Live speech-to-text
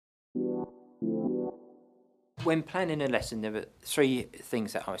When planning a lesson, there are three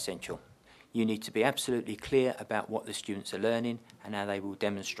things that are essential. You need to be absolutely clear about what the students are learning and how they will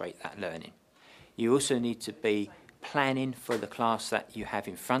demonstrate that learning. You also need to be planning for the class that you have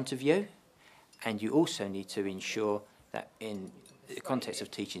in front of you, and you also need to ensure that in the context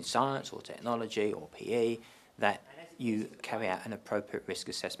of teaching science or technology or PE, that you carry out an appropriate risk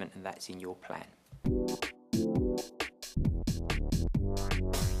assessment, and that's in your plan.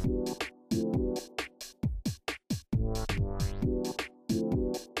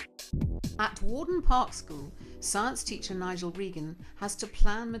 At Warden Park School, science teacher Nigel Regan has to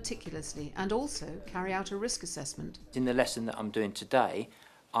plan meticulously and also carry out a risk assessment. In the lesson that I'm doing today,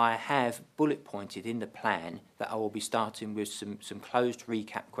 I have bullet pointed in the plan that I will be starting with some closed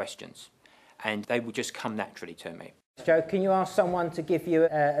recap questions, and they will just come naturally to me. Joe, can you ask someone to give you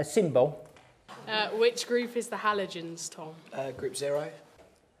a symbol? Which group is the halogens, Tom? Group 0.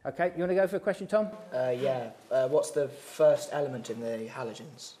 Okay, you want to go for a question, Tom? Yeah. What's the first element in the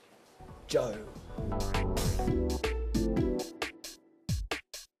halogens? Joe.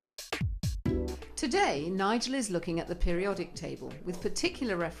 Today, Nigel is looking at the periodic table with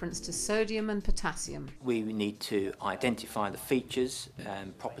particular reference to sodium and potassium. We need to identify the features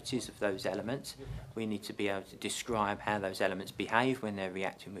and properties of those elements. We need to be able to describe how those elements behave when they're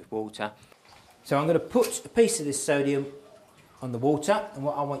reacting with water. So I'm going to put a piece of this sodium on the water, and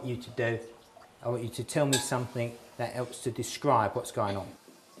what I want you to do, I want you to tell me something that helps to describe what's going on.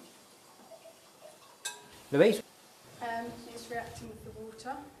 Louise? It's reacting with the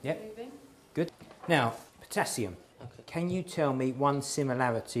water. Yep. Moving. Good. Now, potassium. Okay. Can you tell me one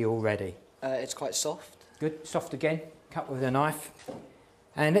similarity already? It's quite soft. Good. Soft again. Cut with a knife.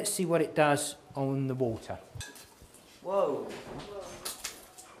 And let's see what it does on the water. Whoa.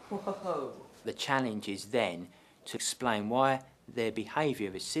 Whoa. The challenge is then to explain why their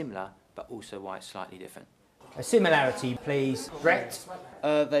behaviour is similar, but also why it's slightly different. A similarity, please. Brett?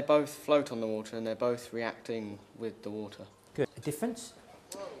 They both float on the water and they're both reacting with the water. Good. A difference?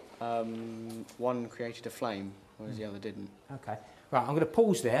 One created a flame, whereas the other didn't. Okay. Right, I'm going to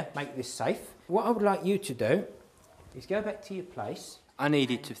pause there, make this safe. What I would like you to do is go back to your place. I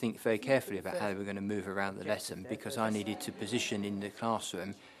needed to think very carefully about how we were going to move around the lesson, because I needed to position in the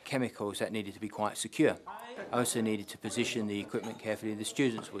classroom chemicals that needed to be quite secure. I also needed to position the equipment carefully the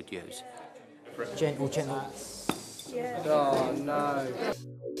students would use. Gentle, gentle. Yeah. Oh no.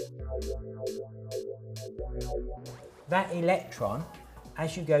 That electron,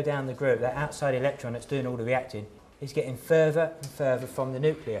 as you go down the group, that outside electron that's doing all the reacting, is getting further and further from the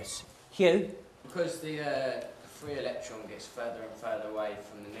nucleus. Hugh? Because the free electron gets further and further away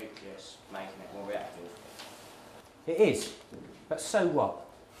from the nucleus, making it more reactive. It is, but so what?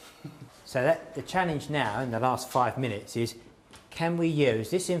 So that the challenge now in the last 5 minutes is, can we use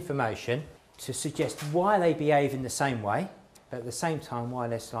this information to suggest why they behave in the same way, but at the same time why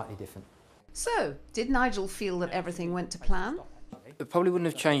they're slightly different? So, did Nigel feel that everything went to plan? I probably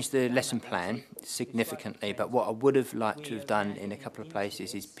wouldn't have changed the lesson plan significantly, but what I would have liked to have done in a couple of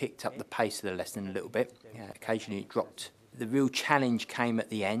places is picked up the pace of the lesson a little bit. Occasionally it dropped. The real challenge came at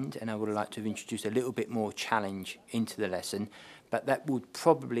the end, and I would have liked to have introduced a little bit more challenge into the lesson, but that would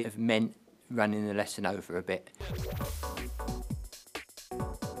probably have meant running the lesson over a bit.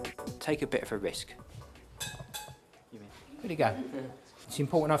 Take a bit of a risk. Where'd he go? It's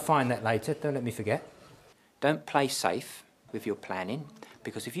important I find that later, don't let me forget. Don't play safe with your planning,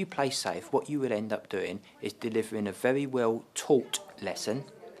 because if you play safe, what you will end up doing is delivering a very well taught lesson,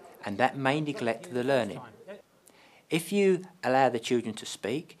 and that may neglect the learning. If you allow the children to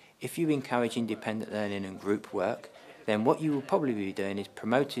speak, if you encourage independent learning and group work, then what you will probably be doing is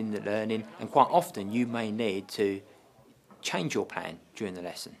promoting the learning, and quite often you may need to change your plan during the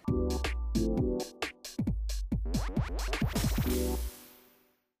lesson.